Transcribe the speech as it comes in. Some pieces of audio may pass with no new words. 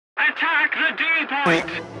Attack the D-point!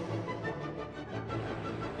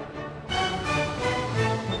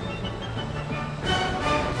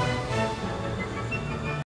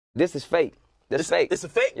 This is fake. This is fake. This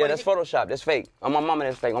is fake? Yeah, that's Photoshop. That's fake. On my mama,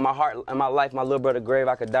 that's fake. On my heart, on my life, my little brother grave,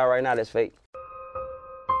 I could die right now, that's fake.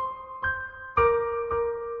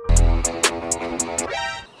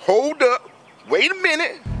 Hold up. Wait a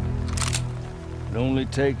minute. It only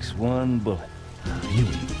takes one bullet. You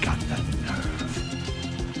ain't got that nerve.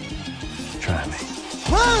 Try me.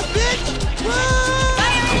 Run, bitch! Run!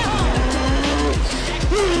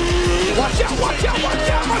 Watch out, watch out, watch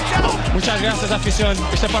out, watch out! Muchas gracias, afición.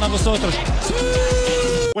 Este para vosotros.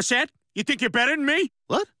 What's that? You think you're better than me?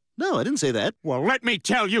 What? No, I didn't say that. Well, let me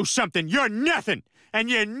tell you something. You're nothing, and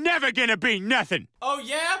you're never gonna be nothing. Oh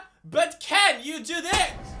yeah? But can you do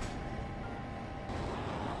this?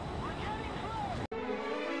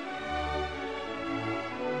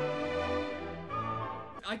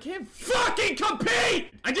 I can't fucking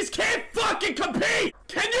compete! I just can't fucking compete!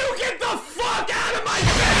 Can you get the fuck out of my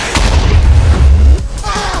face?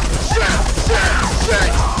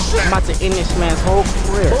 I'm about to end this man's whole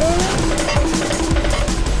career.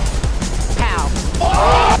 Pow. I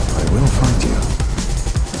will find you.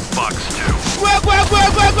 Box 2.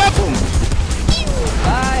 Boom.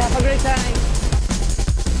 Bye, have a great time.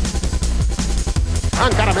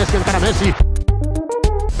 Encara Messi.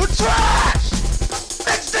 The trash!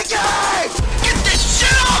 It's the game! Get this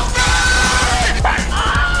shit off me!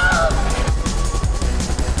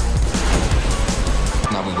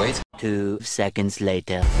 Now we wait. 2 seconds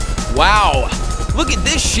later. Wow! Look at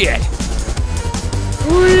this shit!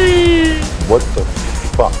 What the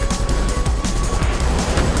fuck?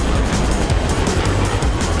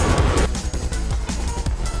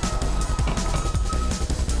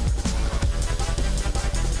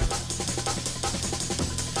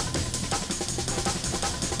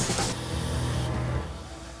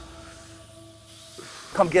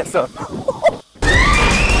 Come get some.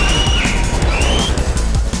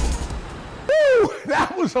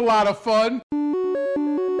 That was a lot of fun.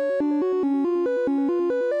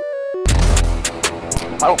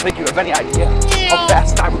 I don't think you have any idea how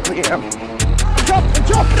fast I really am. Jump!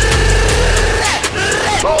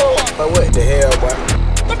 But what the hell, boy?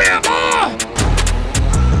 Come here, boy!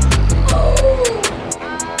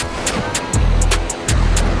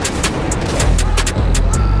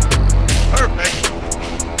 Perfect.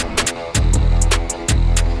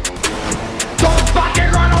 Don't fucking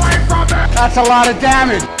run away from me! That's a lot of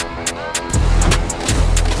damage.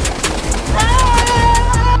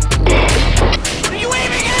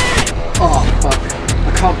 Oh, fuck.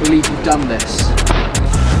 I can't believe you've done this.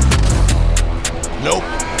 Nope.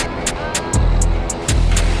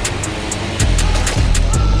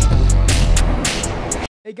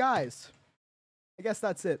 Hey guys, I guess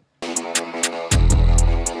that's it.